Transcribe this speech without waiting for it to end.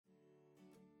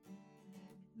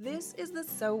This is the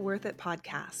So Worth It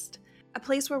podcast, a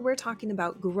place where we're talking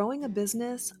about growing a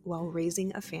business while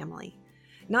raising a family.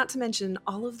 Not to mention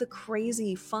all of the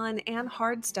crazy, fun, and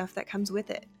hard stuff that comes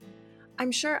with it.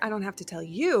 I'm sure I don't have to tell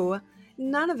you,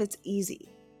 none of it's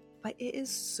easy, but it is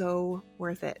so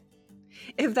worth it.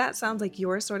 If that sounds like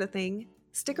your sort of thing,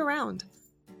 stick around.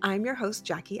 I'm your host,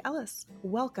 Jackie Ellis.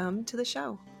 Welcome to the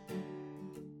show.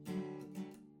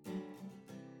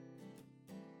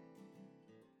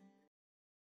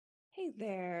 Hey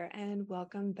there, and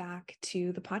welcome back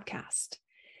to the podcast.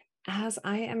 As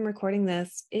I am recording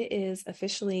this, it is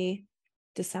officially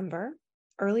December,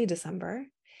 early December,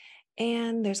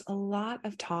 and there's a lot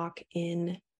of talk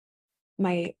in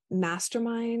my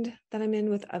mastermind that I'm in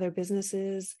with other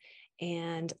businesses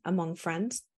and among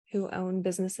friends who own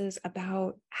businesses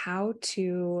about how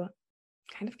to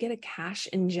kind of get a cash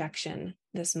injection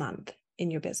this month in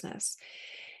your business.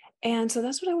 And so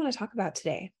that's what I want to talk about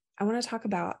today. I want to talk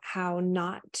about how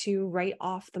not to write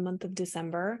off the month of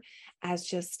December as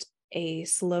just a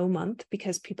slow month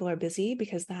because people are busy,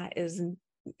 because that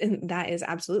is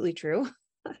absolutely true.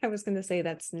 I was going to say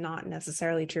that's not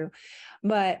necessarily true,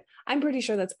 but I'm pretty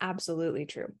sure that's absolutely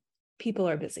true. People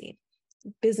are busy.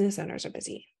 Business owners are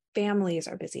busy. Families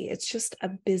are busy. It's just a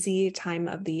busy time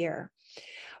of the year.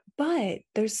 But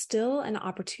there's still an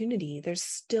opportunity. There's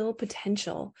still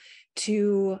potential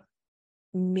to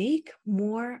make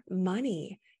more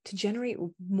money, to generate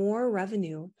more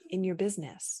revenue in your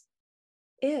business,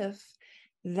 if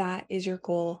that is your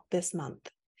goal this month.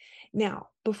 Now,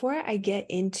 before I get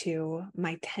into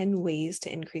my 10 ways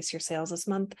to increase your sales this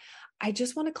month, I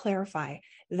just want to clarify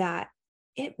that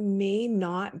it may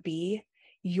not be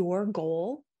your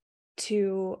goal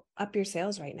to up your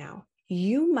sales right now.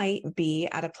 You might be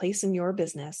at a place in your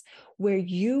business where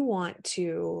you want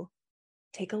to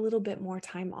take a little bit more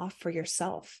time off for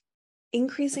yourself.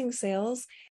 Increasing sales,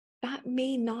 that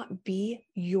may not be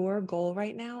your goal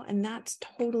right now, and that's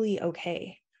totally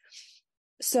okay.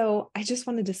 So I just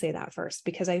wanted to say that first,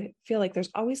 because I feel like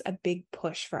there's always a big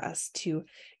push for us to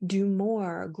do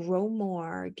more, grow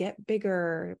more, get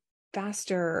bigger,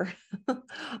 faster,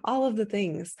 all of the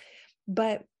things.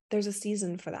 But there's a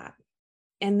season for that.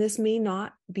 And this may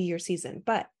not be your season,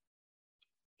 but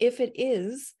if it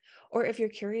is, or if you're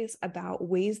curious about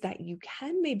ways that you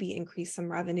can maybe increase some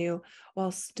revenue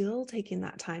while still taking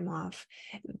that time off,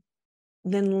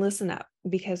 then listen up,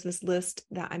 because this list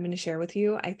that I'm going to share with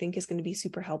you, I think is going to be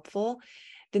super helpful.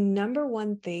 The number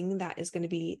one thing that is going to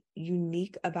be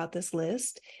unique about this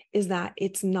list is that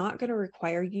it's not going to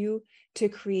require you to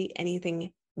create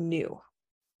anything new.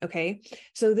 Okay.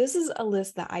 So this is a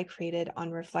list that I created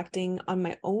on reflecting on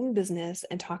my own business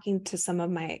and talking to some of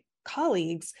my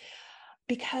colleagues,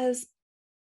 because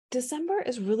December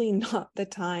is really not the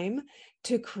time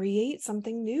to create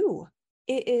something new.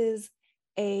 It is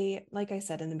like I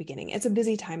said in the beginning, it's a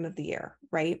busy time of the year,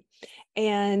 right?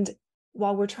 And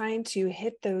while we're trying to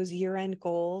hit those year-end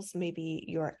goals, maybe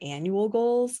your annual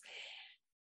goals,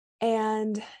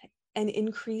 and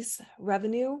increase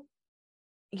revenue,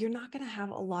 you're not going to have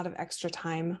a lot of extra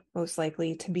time, most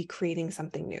likely, to be creating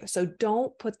something new. So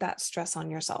don't put that stress on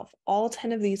yourself. All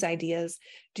 10 of these ideas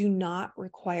do not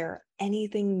require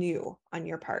anything new on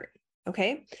your part.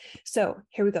 Okay. So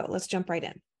here we go. Let's jump right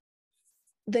in.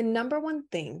 The number one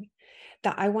thing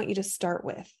that I want you to start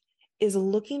with is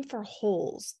looking for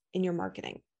holes in your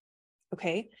marketing.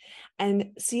 Okay.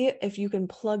 And see if you can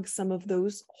plug some of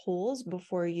those holes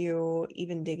before you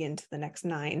even dig into the next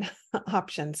 9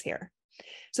 options here.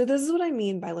 So this is what I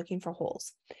mean by looking for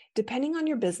holes. Depending on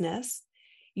your business,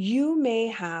 you may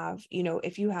have,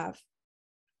 if you have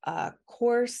a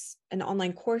course, an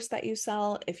online course that you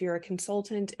sell, if you're a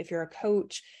consultant, if you're a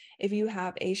coach, if you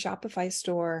have a Shopify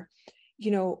store,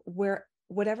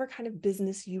 whatever kind of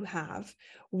business you have,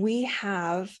 we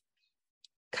have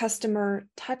customer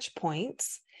touch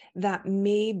points that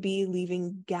may be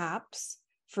leaving gaps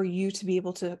for you to be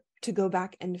able to go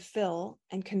back and fill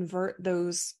and convert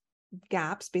those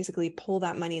gaps, basically pull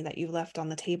that money that you left on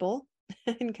the table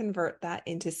and convert that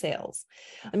into sales.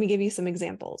 Let me give you some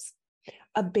examples.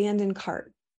 Abandoned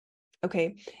cart.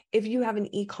 Okay. If you have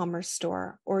an e-commerce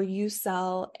store or you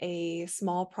sell a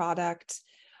small product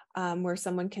where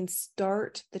someone can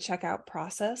start the checkout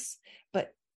process,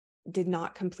 but did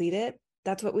not complete it,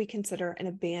 that's what we consider an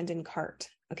abandoned cart.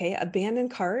 Okay.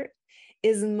 Abandoned cart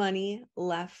is money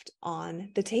left on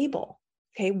the table.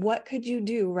 Okay. What could you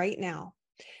do right now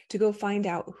to go find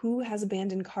out who has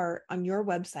abandoned cart on your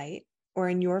website or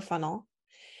in your funnel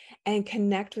and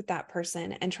connect with that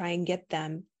person and try and get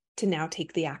them to now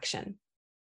take the action?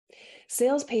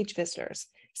 Sales page visitors.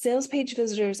 Sales page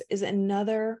visitors is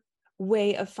another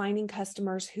way of finding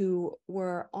customers who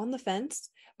were on the fence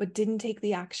but didn't take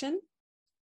the action.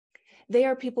 They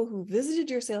are people who visited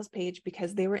your sales page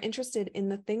because they were interested in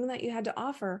the thing that you had to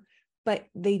offer, but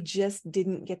they just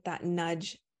didn't get that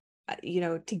nudge,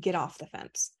 to get off the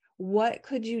fence. What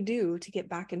could you do to get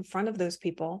back in front of those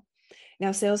people?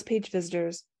 Now, sales page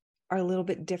visitors are a little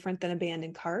bit different than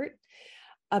abandoned cart.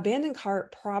 Abandoned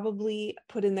cart probably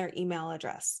put in their email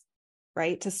address,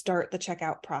 right, to start the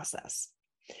checkout process.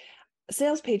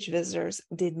 Sales page visitors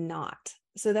did not.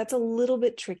 So that's a little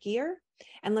bit trickier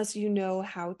unless you know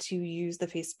how to use the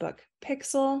Facebook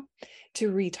pixel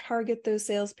to retarget those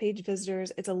sales page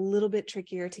visitors. It's a little bit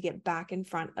trickier to get back in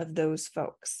front of those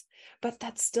folks, but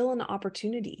that's still an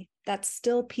opportunity. That's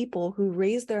still people who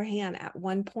raised their hand at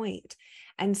one point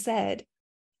and said,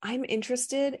 I'm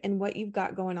interested in what you've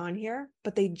got going on here,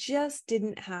 but they just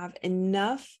didn't have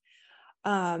enough,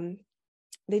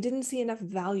 they didn't see enough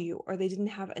value, or they didn't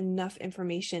have enough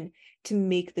information to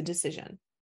make the decision,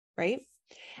 right?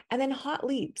 And then hot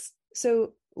leads.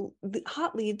 So the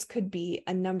hot leads could be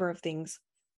a number of things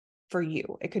for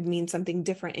you. It could mean something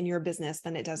different in your business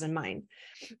than it does in mine.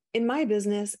 In my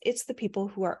business, it's the people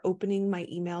who are opening my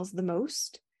emails the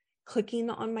most, clicking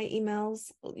on my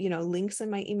emails, links in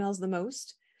my emails the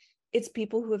most. It's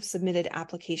people who have submitted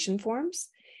application forms.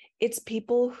 It's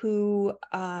people who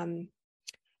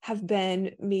have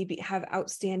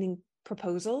outstanding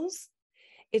proposals.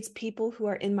 It's people who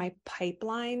are in my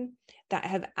pipeline that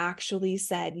have actually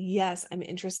said, yes, I'm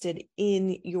interested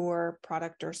in your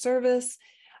product or service.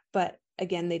 But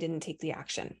again, they didn't take the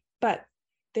action. But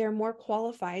they're more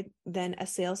qualified than a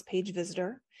sales page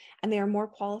visitor, and they are more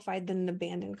qualified than an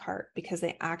abandoned cart because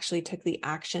they actually took the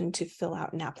action to fill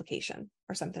out an application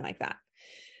or something like that.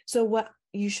 So what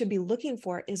you should be looking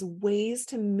for is ways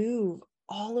to move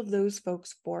all of those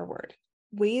folks forward,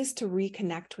 ways to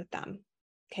reconnect with them.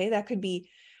 Okay, that could be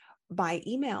by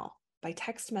email, by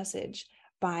text message,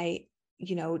 by,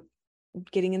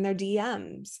 getting in their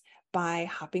DMs, by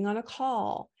hopping on a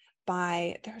call,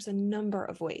 there's a number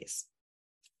of ways.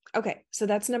 Okay, so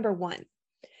that's number one.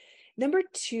 Number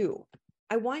two,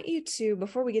 I want you to,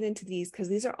 before we get into these, because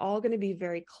these are all going to be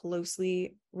very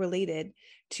closely related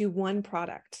to one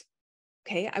product.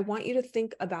 Okay, I want you to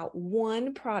think about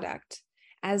one product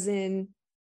as in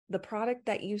the product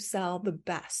that you sell the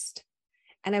best.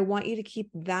 And I want you to keep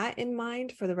that in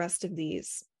mind for the rest of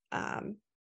these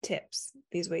tips,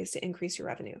 these ways to increase your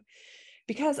revenue.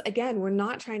 Because again, we're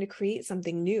not trying to create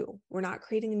something new. We're not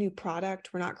creating a new product.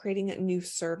 We're not creating a new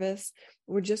service.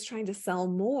 We're just trying to sell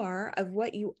more of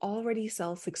what you already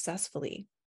sell successfully.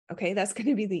 Okay, that's going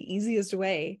to be the easiest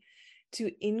way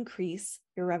to increase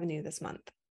your revenue this month.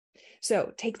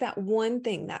 So take that one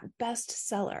thing, that best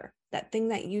seller, that thing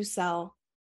that you sell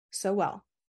so well.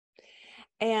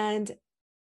 And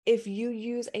if you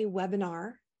use a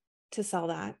webinar to sell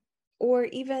that, or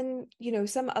even,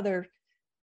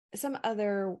 some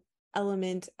other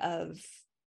element of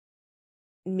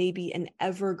maybe an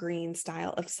evergreen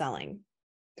style of selling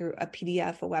through a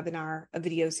PDF, a webinar, a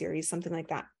video series, something like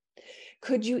that,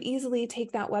 could you easily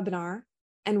take that webinar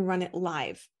and run it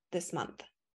live this month?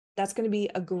 That's going to be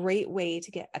a great way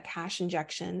to get a cash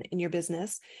injection in your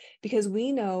business, because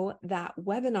we know that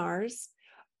webinars,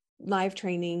 live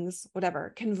trainings,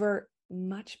 whatever, convert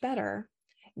much better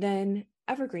than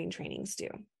evergreen trainings do.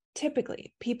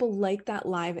 Typically, people like that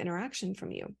live interaction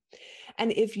from you.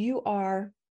 And if you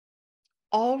are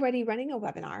already running a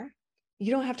webinar,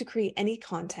 you don't have to create any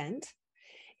content.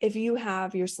 If you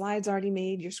have your slides already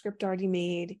made, your script already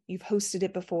made, you've hosted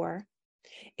it before.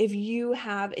 If you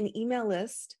have an email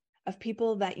list of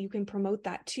people that you can promote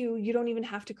that to, you don't even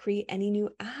have to create any new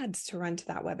ads to run to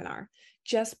that webinar.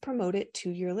 Just promote it to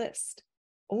your list.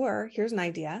 Or here's an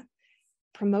idea,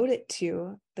 promote it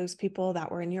to those people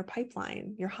that were in your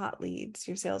pipeline, your hot leads,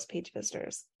 your sales page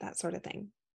visitors, that sort of thing.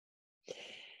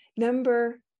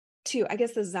 Number two, I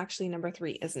guess this is actually number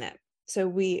three, isn't it? So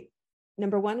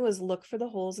number one was look for the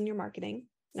holes in your marketing.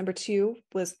 Number two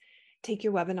was take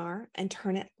your webinar and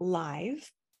turn it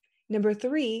live. Number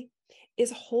three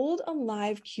is hold a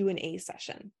live Q&A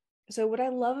session. So what I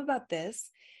love about this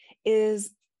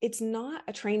is it's not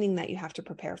a training that you have to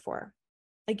prepare for.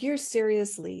 Like, you're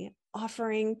seriously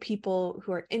offering people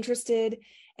who are interested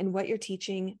in what you're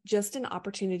teaching just an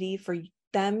opportunity for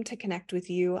them to connect with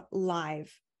you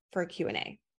live for a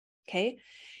Q&A. Okay.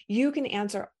 You can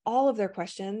answer all of their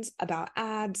questions about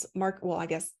ads, well, I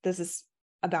guess this is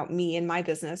about me and my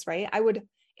business, right? I would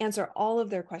answer all of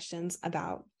their questions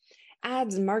about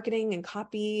ads and marketing and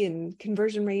copy and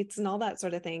conversion rates and all that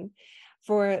sort of thing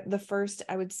for the first,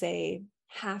 I would say,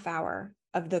 half hour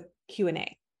of the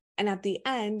Q&A. And at the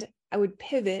end, I would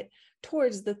pivot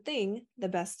towards the thing, the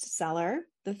best seller,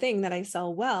 the thing that I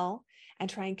sell well, and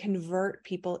try and convert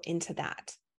people into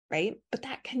that, right? But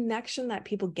that connection that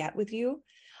people get with you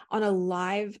on a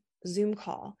live Zoom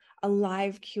call, a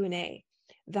live Q&A,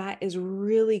 that is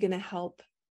really going to help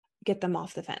get them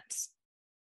off the fence.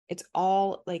 It's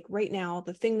all like right now,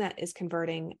 the thing that is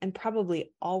converting and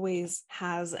probably always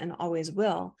has and always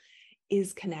will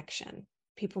is connection.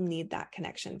 People need that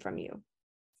connection from you.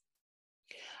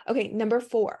 Okay, number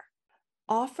 4,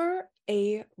 offer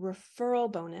a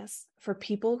referral bonus for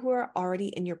people who are already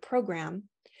in your program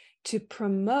to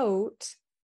promote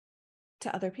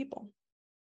to other people.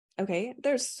 Okay,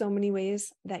 there's so many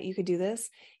ways that you could do this.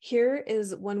 Here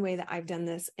is one way that I've done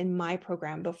this in my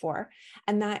program before,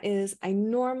 and that is I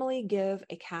normally give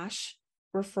a cash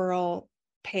referral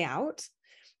payout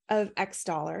of X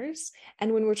dollars.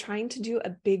 And when we're trying to do a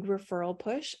big referral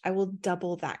push, I will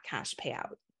double that cash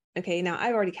payout. Okay, now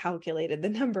I've already calculated the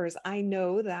numbers. I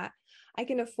know that I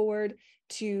can afford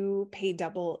to pay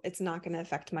double. It's not going to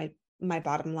affect my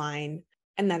bottom line,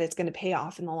 and that it's going to pay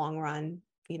off in the long run,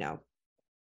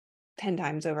 10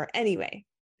 times over anyway.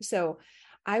 So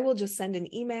I will just send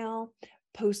an email,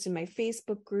 post in my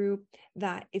Facebook group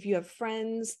that if you have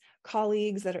friends,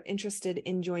 colleagues that are interested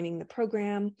in joining the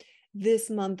program, this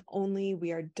month only,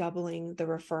 we are doubling the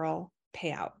referral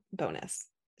payout bonus.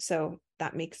 So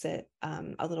that makes it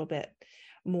a little bit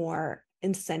more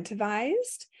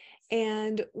incentivized.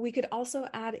 And we could also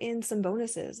add in some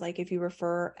bonuses, like if you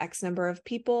refer X number of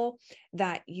people,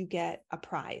 that you get a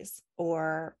prize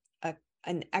or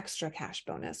an extra cash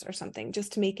bonus or something,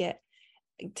 just to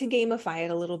gamify it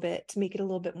a little bit, to make it a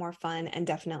little bit more fun and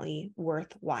definitely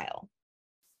worthwhile.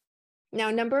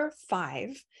 Now, number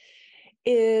 5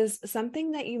 is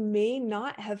something that you may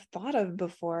not have thought of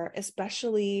before,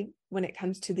 especially when it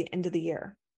comes to the end of the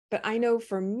year. But I know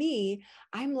for me,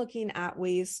 I'm looking at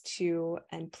ways to,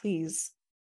 and please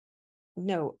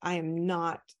note, I am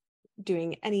not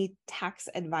doing any tax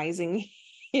advising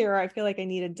here. I feel like I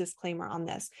need a disclaimer on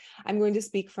this. I'm going to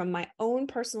speak from my own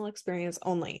personal experience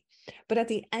only. But at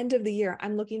the end of the year,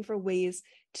 I'm looking for ways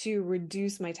to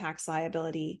reduce my tax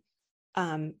liability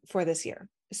for this year.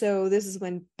 So this is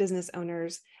when business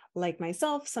owners like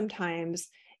myself sometimes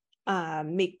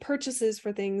make purchases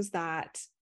for things that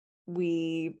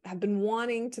we have been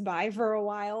wanting to buy for a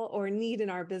while or need in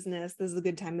our business. This is a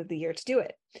good time of the year to do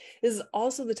it. This is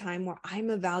also the time where I'm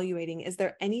evaluating, is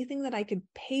there anything that I could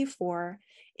pay for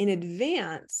in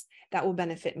advance that will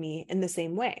benefit me in the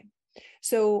same way?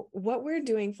 So what we're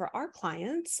doing for our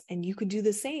clients, and you could do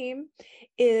the same,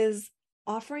 is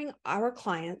offering our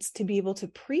clients to be able to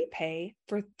prepay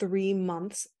for 3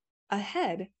 months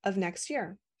ahead of next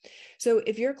year. So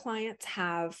if your clients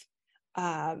have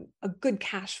a good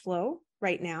cash flow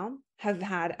right now, have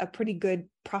had a pretty good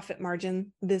profit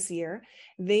margin this year,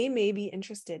 they may be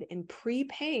interested in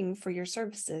prepaying for your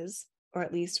services, or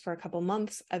at least for a couple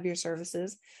months of your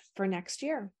services for next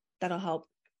year. That'll help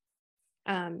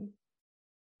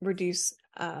reduce,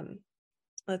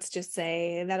 let's just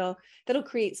say that'll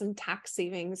create some tax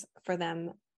savings for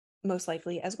them, most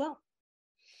likely as well.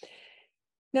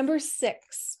 Number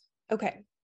 6. Okay.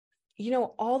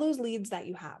 All those leads that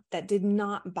you have that did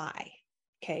not buy,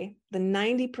 okay, the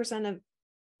 98%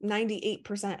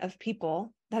 of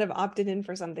people that have opted in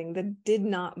for something that did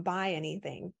not buy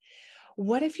anything,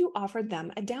 what if you offered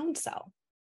them a downsell?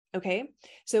 Okay,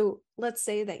 so let's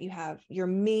say that you have your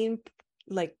main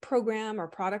program or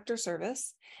product or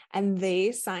service, and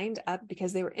they signed up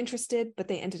because they were interested, but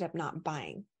they ended up not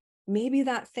buying. Maybe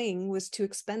that thing was too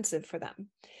expensive for them.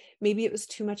 Maybe it was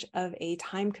too much of a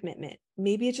time commitment.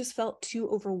 Maybe it just felt too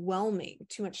overwhelming,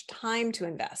 too much time to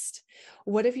invest.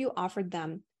 What if you offered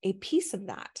them a piece of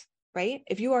that, right?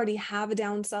 If you already have a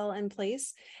downsell in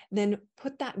place, then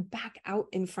put that back out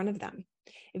in front of them.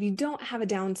 If you don't have a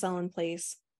downsell in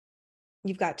place,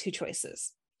 you've got 2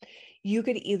 choices. You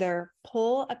could either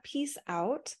pull a piece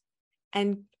out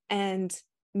and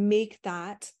make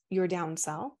that your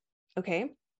downsell, okay?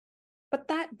 But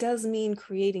that does mean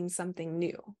creating something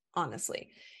new, honestly.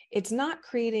 It's not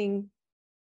creating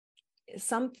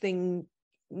something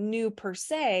new per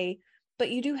se, but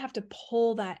you do have to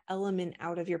pull that element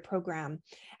out of your program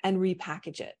and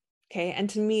repackage it, okay? And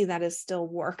to me, that is still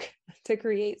work to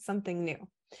create something new.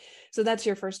 So that's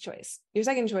your first choice. Your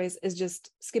second choice is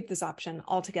just skip this option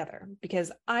altogether,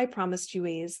 because I promised you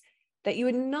ways that you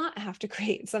would not have to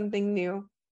create something new.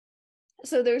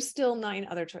 So there's still 9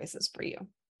 other choices for you,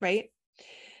 right?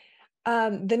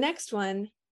 The next one,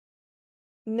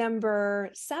 number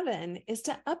 7, is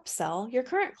to upsell your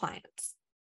current clients,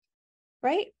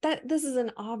 right? This is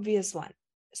an obvious one.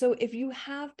 So if you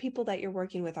have people that you're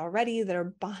working with already that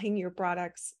are buying your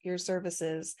products, your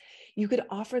services, you could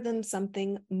offer them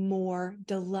something more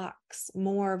deluxe,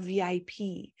 more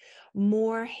VIP,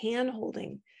 more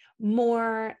hand-holding,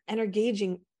 more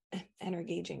engaging.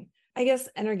 I guess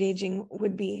engaging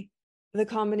would be the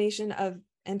combination of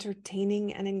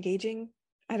entertaining and engaging.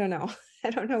 I don't know. I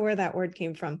don't know where that word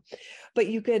came from, but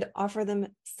you could offer them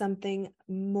something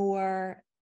more,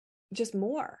 just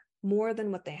more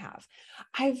than what they have.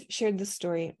 I've shared this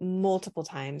story multiple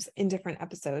times in different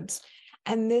episodes,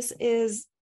 and this is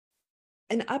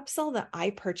an upsell that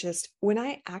I purchased when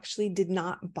I actually did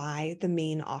not buy the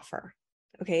main offer.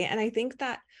 Okay. And I think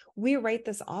that we write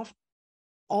this off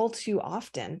all too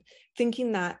often,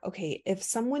 thinking that, okay, if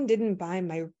someone didn't buy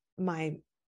my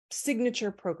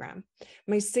signature program,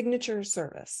 my signature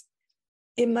service,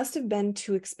 it must have been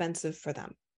too expensive for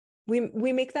them.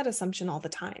 We make that assumption all the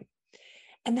time.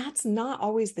 And that's not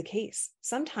always the case.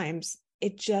 Sometimes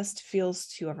it just feels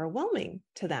too overwhelming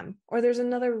to them, or there's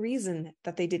another reason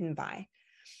that they didn't buy.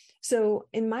 So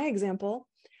in my example,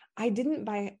 I didn't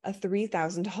buy a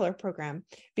 $3,000 program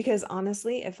because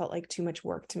honestly, it felt like too much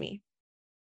work to me.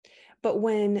 But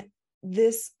when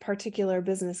this particular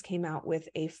business came out with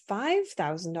a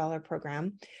 $5,000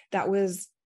 program that was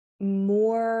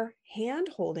more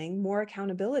hand-holding, more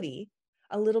accountability,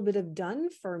 a little bit of done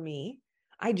for me,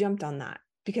 I jumped on that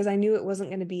because I knew it wasn't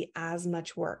going to be as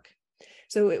much work.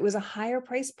 So it was a higher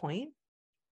price point,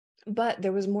 but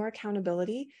there was more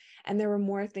accountability and there were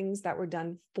more things that were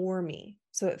done for me.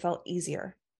 So it felt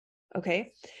easier.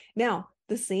 Okay. Now,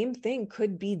 the same thing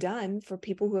could be done for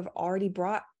people who have already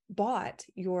bought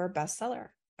your bestseller,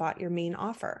 bought your main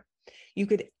offer. You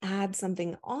could add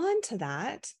something on to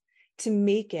that to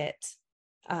make it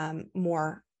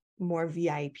more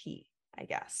VIP, I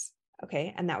guess.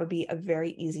 Okay. And that would be a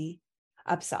very easy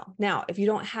upsell. Now, if you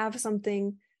don't have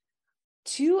something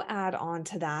to add on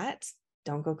to that,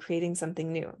 don't go creating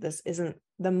something new. This isn't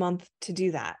the month to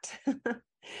do that.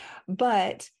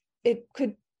 But it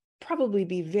could probably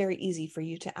be very easy for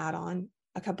you to add on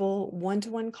a couple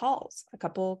one-to-one calls, a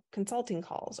couple consulting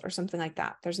calls, or something like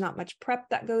that. There's not much prep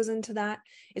that goes into that.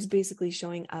 It's basically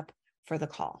showing up for the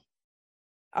call.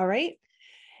 All right.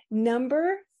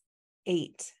 Number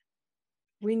 8,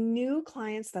 renew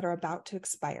clients that are about to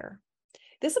expire.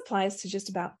 This applies to just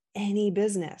about any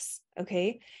business.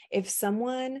 Okay. If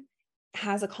someone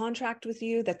has a contract with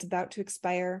you that's about to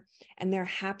expire and they're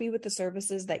happy with the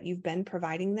services that you've been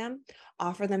providing them,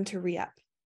 offer them to re-up.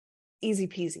 Easy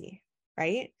peasy,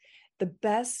 right? The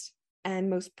best and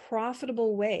most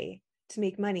profitable way to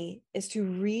make money is to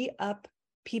re-up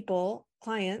people,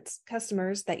 clients,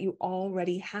 customers that you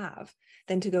already have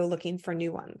than to go looking for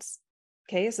new ones.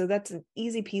 Okay, so that's an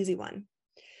easy peasy one.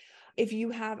 If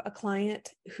you have a client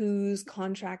whose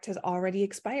contract has already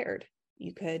expired,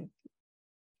 you could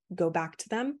go back to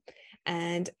them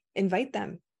and invite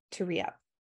them to re-up.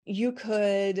 You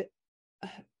could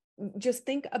just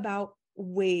think about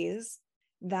ways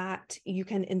that you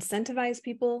can incentivize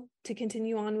people to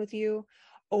continue on with you,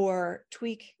 or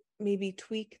maybe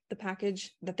tweak the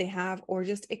package that they have, or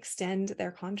just extend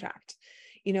their contract.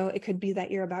 You know, it could be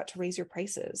that you're about to raise your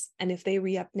prices, and if they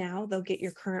re-up now, they'll get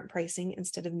your current pricing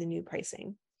instead of the new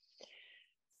pricing.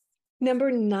 Number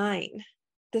 9,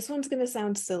 this one's going to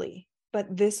sound silly,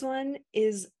 but this one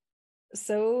is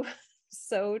so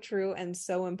true and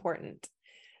so important.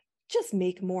 Just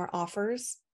make more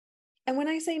offers. And when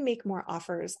I say make more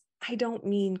offers, I don't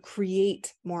mean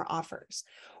create more offers.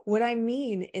 What I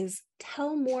mean is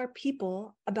tell more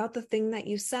people about the thing that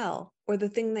you sell, or the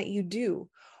thing that you do,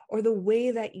 or the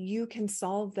way that you can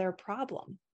solve their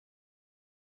problem.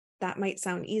 That might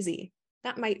sound easy.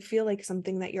 That might feel like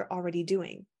something that you're already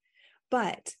doing.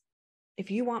 But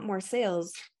if you want more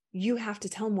sales, you have to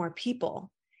tell more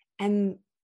people. And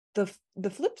the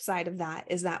flip side of that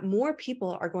is that more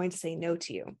people are going to say no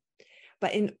to you.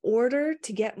 But in order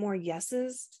to get more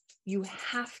yeses, you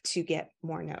have to get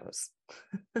more no's.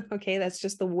 Okay, that's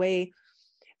just the way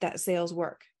that sales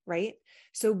work, right?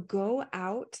 So go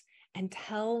out and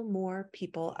tell more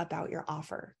people about your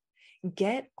offer.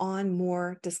 Get on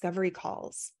more discovery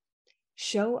calls.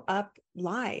 Show up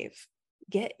live.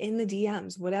 Get in the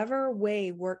DMs. Whatever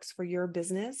way works for your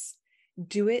business,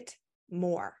 do it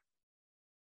more.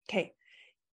 Okay.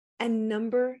 And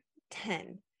number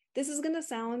 10, this is going to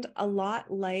sound a lot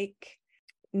like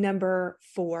number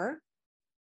 4,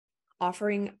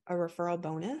 offering a referral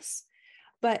bonus.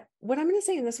 But what I'm going to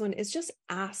say in this one is just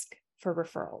ask for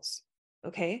referrals.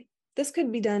 Okay. This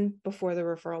could be done before the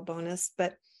referral bonus,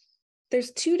 but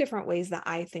there's 2 different ways that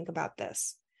I think about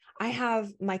this. I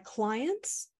have my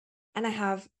clients and I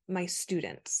have my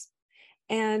students.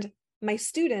 And my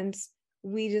students,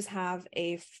 we just have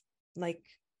an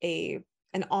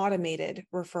automated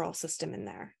referral system in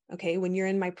there. Okay. When you're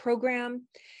in my program,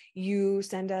 you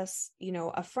send us,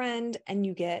 a friend and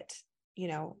you get,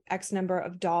 X number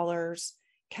of dollars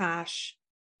cash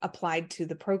applied to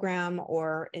the program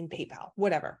or in PayPal,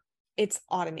 whatever. It's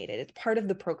automated. It's part of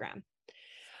the program.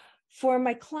 For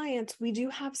my clients, we do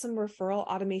have some referral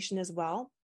automation as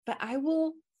well, but I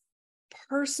will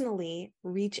personally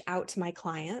reach out to my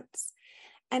clients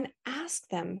and ask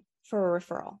them for a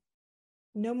referral.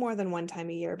 No more than one time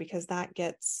a year, because that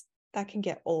can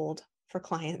get old for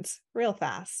clients real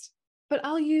fast. But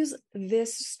I'll use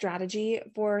this strategy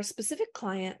for specific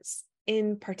clients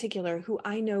in particular who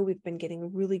I know we've been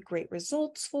getting really great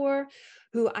results for,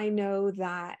 who I know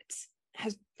that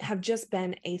have just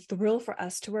been a thrill for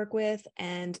us to work with,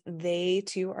 and they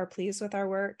too are pleased with our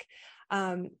work.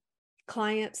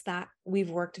 Clients that we've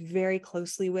worked very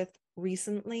closely with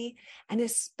recently, and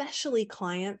especially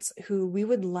clients who we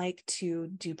would like to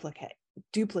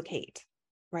duplicate,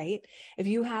 right? If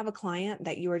you have a client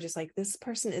that you are just like, this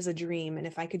person is a dream, and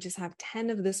if I could just have 10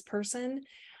 of this person,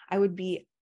 I would be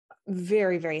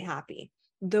very, very happy.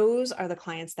 Those are the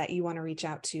clients that you want to reach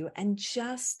out to, and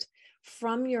just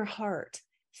from your heart,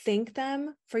 thank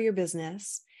them for your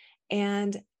business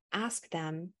and ask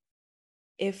them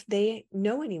if they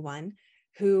know anyone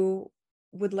who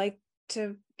would like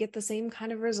to get the same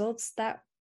kind of results that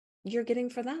you're getting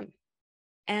for them.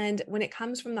 And when it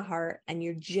comes from the heart and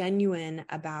you're genuine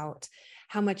about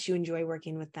how much you enjoy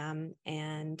working with them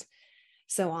and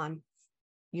so on,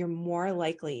 you're more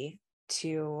likely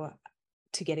to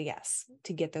get a yes,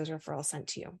 to get those referrals sent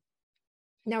to you.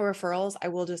 Now, referrals, I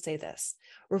will just say this,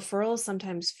 referrals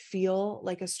sometimes feel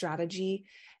like a strategy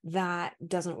that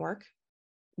doesn't work,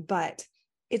 but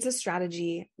it's a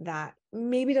strategy that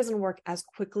maybe doesn't work as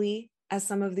quickly as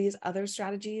some of these other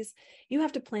strategies. You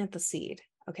have to plant the seed,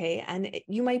 okay? And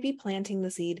you might be planting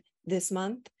the seed this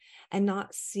month and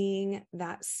not seeing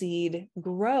that seed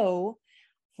grow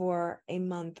for a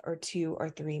month or 2 or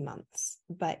 3 months,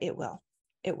 but it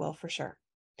will for sure.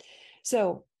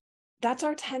 So that's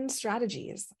our 10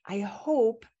 strategies. I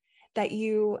hope that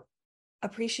you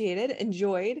appreciated,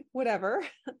 enjoyed, whatever,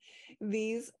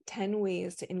 these 10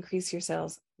 ways to increase your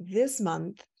sales this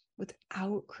month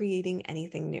without creating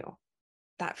anything new.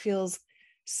 That feels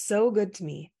so good to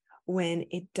me when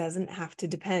it doesn't have to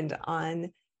depend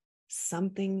on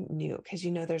something new, because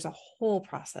there's a whole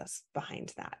process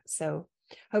behind that. So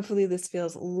hopefully this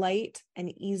feels light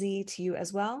and easy to you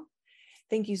as well.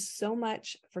 Thank you so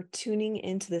much for tuning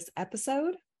into this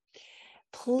episode.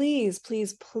 Please,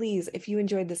 please, please, if you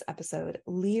enjoyed this episode,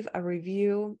 leave a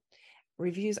review.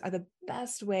 Reviews are the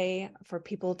best way for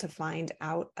people to find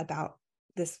out about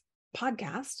this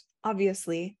podcast,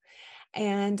 obviously,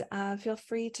 and feel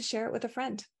free to share it with a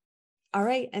friend. All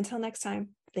right, until next time,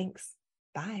 thanks.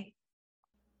 Bye.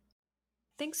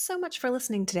 Thanks so much for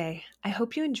listening today. I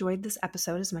hope you enjoyed this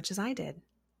episode as much as I did.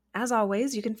 As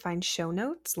always, you can find show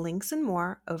notes, links, and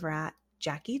more over at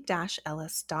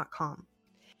jackie-ellis.com.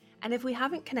 And if we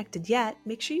haven't connected yet,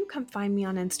 make sure you come find me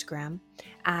on Instagram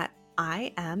at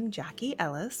I am Jackie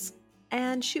Ellis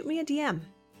and shoot me a DM.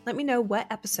 Let me know what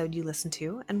episode you listened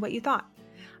to and what you thought.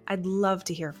 I'd love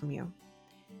to hear from you.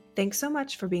 Thanks so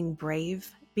much for being brave,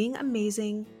 being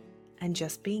amazing, and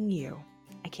just being you.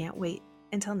 I can't wait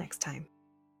until next time.